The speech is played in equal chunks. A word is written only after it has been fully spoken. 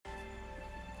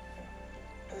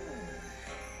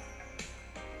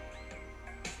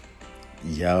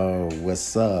Yo,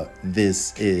 what's up?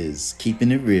 This is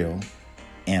Keeping It Real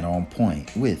and On Point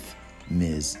with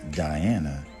Ms.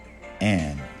 Diana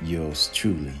and yours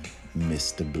truly,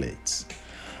 Mr. Blitz.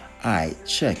 Alright,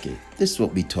 check it. This is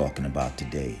what we're talking about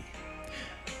today.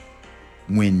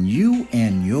 When you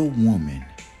and your woman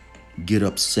get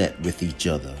upset with each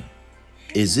other,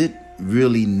 is it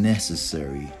really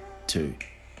necessary to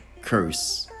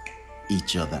curse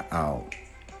each other out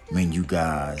when you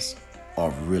guys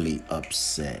are really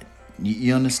upset?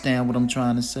 You understand what I'm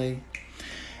trying to say?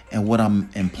 And what I'm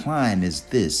implying is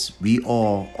this: we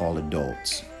all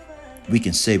adults. We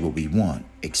can say what we want,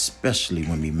 especially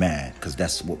when we're mad, because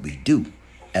that's what we do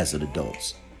as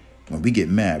adults. When we get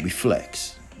mad, we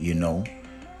flex, we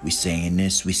saying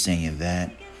this, we saying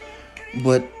that.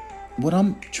 But what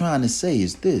I'm trying to say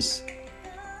is this: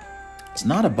 it's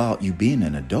not about you being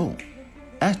an adult.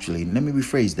 Actually, let me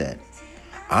rephrase that.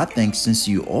 I think since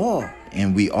you are,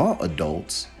 and we are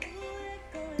adults,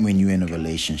 when you're in a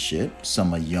relationship,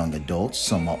 some are young adults,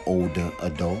 some are older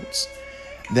adults,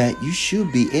 that you should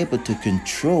be able to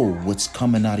control what's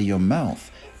coming out of your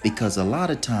mouth. Because a lot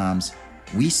of times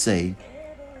we say,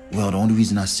 well, the only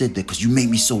reason I said that because you made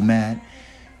me so mad.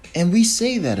 And we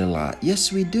say that a lot.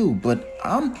 Yes, we do. But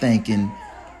I'm thinking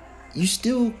you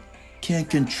still can't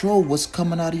control what's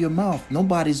coming out of your mouth.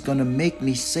 Nobody's going to make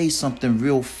me say something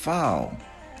real foul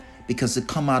because it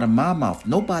come out of my mouth.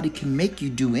 Nobody can make you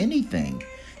do anything,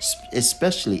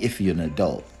 especially if you're an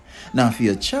adult. Now, if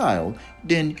you're a child,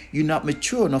 then you're not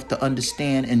mature enough to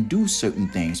understand and do certain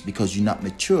things because you're not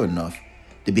mature enough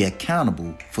to be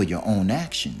accountable for your own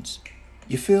actions.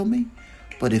 You feel me?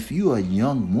 But if you're a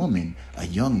young woman, a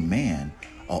young man,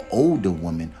 an older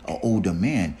woman, an older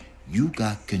man, you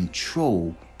got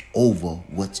control over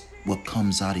what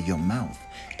comes out of your mouth,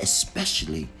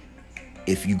 especially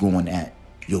if you're going at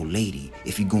your lady,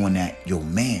 if you're going at your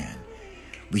man.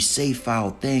 We say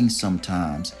foul things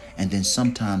sometimes, and then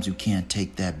sometimes you can't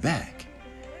take that back.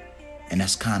 And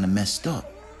that's kind of messed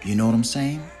up. You know what I'm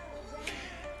saying?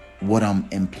 What I'm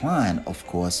implying, of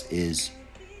course, is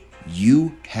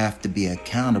you have to be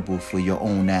accountable for your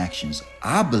own actions.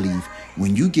 I believe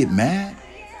when you get mad,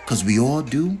 because we all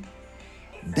do,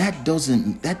 that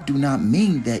do not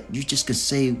mean that you just can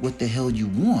say what the hell you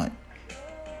want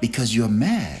because you're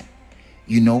mad.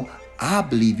 I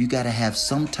believe you got to have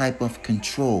some type of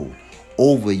control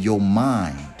over your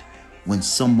mind when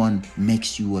someone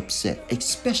makes you upset,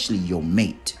 especially your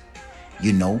mate.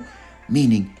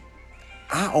 Meaning,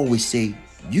 I always say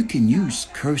you can use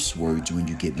curse words when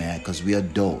you get mad because we're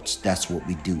adults. That's what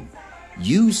we do.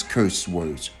 Use curse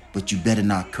words, but you better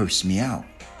not curse me out.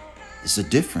 It's a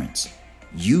difference.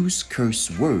 Use curse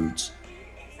words,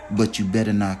 but you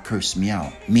better not curse me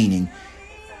out. Meaning,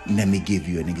 let me give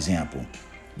you an example.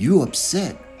 You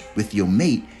upset with your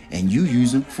mate and you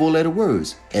using 4-letter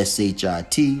words.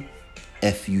 SHIT,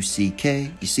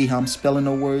 FUCK. You see how I'm spelling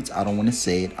those words? I don't want to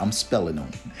say it. I'm spelling them.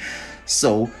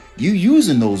 So you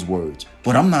using those words,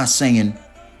 but I'm not saying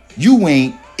you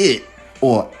ain't it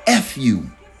or F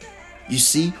you. You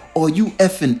see? Or you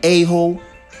effing a-hole.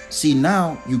 See,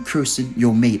 now you cursing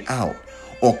your mate out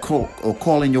or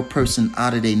calling your person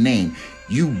out of their name.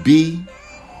 You be,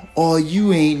 or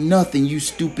you ain't nothing, you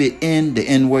stupid N, the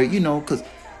N-word,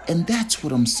 and that's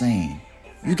what I'm saying.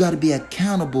 You got to be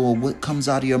accountable of what comes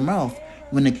out of your mouth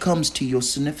when it comes to your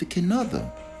significant other.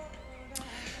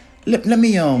 Let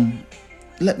me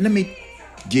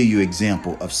give you an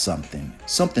example of something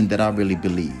that I really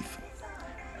believe.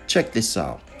 Check this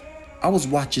out. I was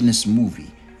watching this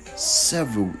movie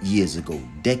several years ago,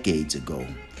 decades ago.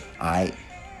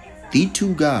 The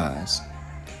two guys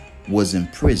was in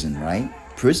prison, right?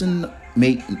 Prison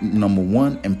mate number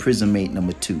 1 and prison mate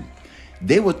number 2.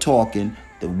 They were talking,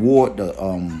 the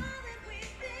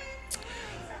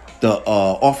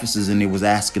officers, and they was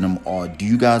asking them, do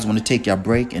you guys want to take your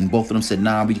break? And both of them said,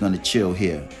 nah, we're going to chill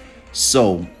here.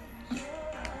 So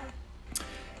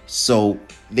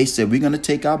they said, we're going to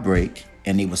take our break.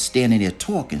 And they were standing there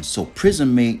talking. So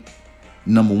prison mate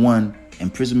number 1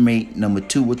 and prison mate number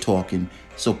 2 were talking.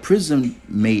 So prison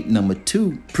mate number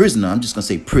 2, prisoner, I'm just going to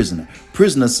say prisoner.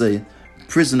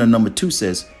 Prisoner number 2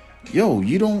 says, yo,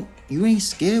 you ain't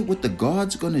scared what the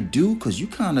guard's going to do? Because you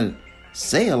kind of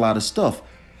say a lot of stuff.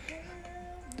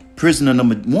 Prisoner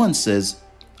number 1 says,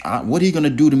 what are you going to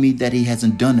do to me that he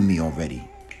hasn't done to me already?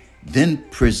 Then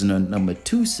prisoner number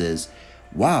 2 says,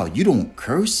 wow, you don't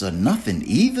curse or nothing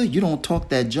either? You don't talk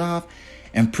that jive?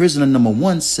 And prisoner number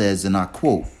 1 says, and I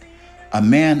quote, a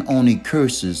man only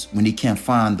curses when he can't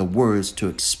find the words to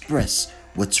express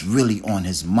what's really on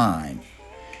his mind.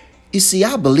 You see,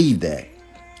 I believe that.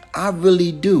 I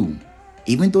really do.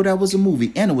 Even though that was a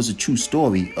movie, and it was a true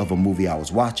story of a movie I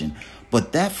was watching.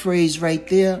 But that phrase right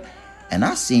there, and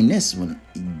I seen this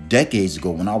decades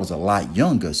ago when I was a lot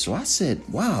younger. So I said,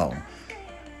 wow,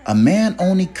 a man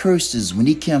only curses when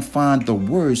he can't find the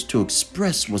words to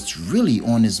express what's really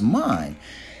on his mind.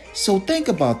 So think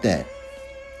about that.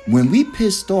 When we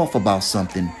pissed off about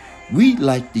something, we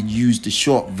like to use the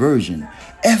short version.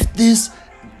 F this,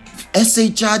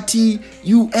 S-H-I-T,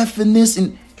 you effing this.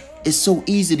 And it's so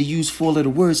easy to use 4-letter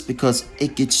words because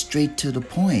it gets straight to the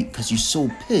point because you're so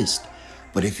pissed.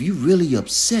 But if you're really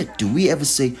upset, do we ever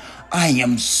say, I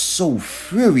am so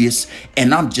furious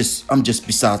and I'm just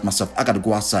beside myself. I got to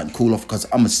go outside and cool off because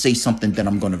I'm going to say something that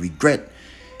I'm going to regret.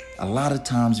 A lot of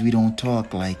times we don't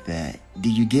talk like that. Do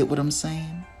you get what I'm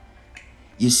saying?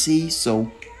 You see,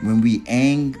 so when we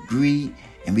angry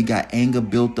and we got anger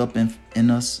built up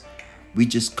in us, we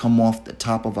just come off the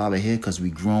top of our head because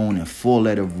we grown and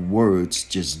 4-letter words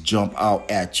just jump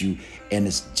out at you and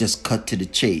it's just cut to the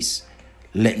chase.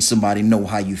 Letting somebody know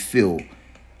how you feel.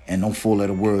 And those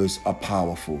 4-letter words are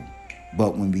powerful.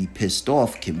 But when we pissed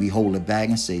off, can we hold it back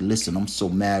and say, listen, I'm so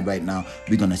mad right now.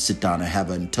 We're going to sit down and have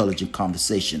an intelligent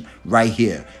conversation right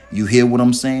here. You hear what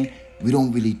I'm saying? We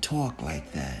don't really talk like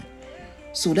that.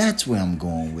 So that's where I'm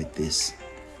going with this.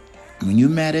 When you're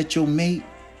mad at your mate,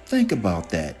 think about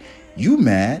that. You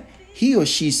mad. He or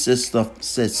she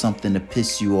said something to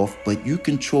piss you off, but you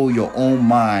control your own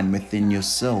mind within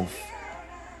yourself.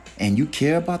 And you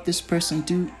care about this person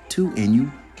too, and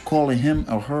you calling him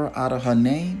or her out of her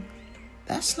name,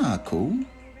 that's not cool.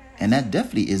 And that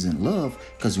definitely isn't love.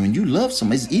 Because when you love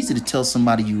somebody, it's easy to tell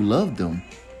somebody you love them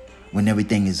when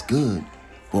everything is good.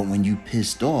 But when you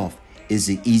pissed off, is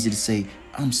it easy to say,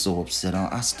 I'm so upset,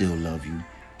 I still love you?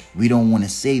 We don't want to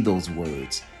say those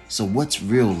words. So what's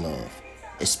real love?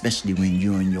 Especially when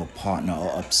you and your partner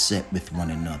are upset with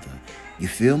one another. You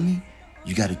feel me?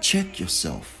 You got to check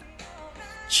yourself.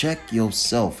 Check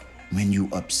yourself when you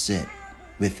upset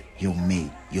with your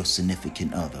mate, your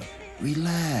significant other.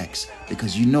 Relax,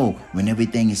 because you know when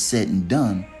everything is said and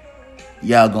done,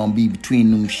 y'all gonna be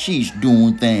between them sheets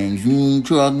doing things. You know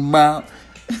what I'm talking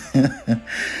about?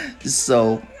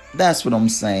 So that's what I'm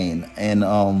saying. And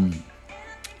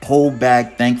hold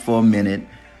back, think for a minute,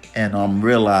 and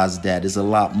realize that there's a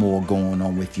lot more going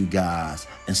on with you guys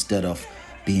instead of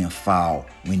being foul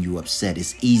when you upset.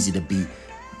 It's easy to be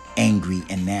angry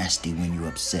and nasty when you're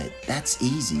upset. That's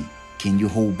easy. Can you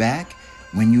hold back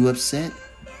when you're upset?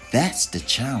 That's the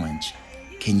challenge.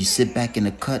 Can you sit back in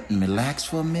the cut and relax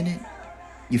for a minute?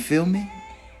 You feel me?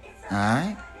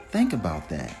 Alright? Think about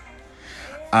that.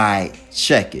 Alright,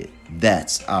 check it.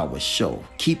 That's our show.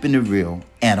 Keeping it real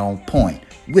and on point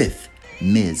with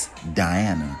Ms.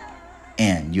 Diana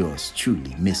and yours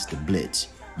truly, Mr. Blitz.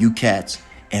 You cats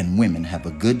and women have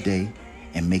a good day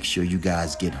and make sure you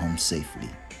guys get home safely.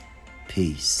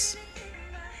 Peace.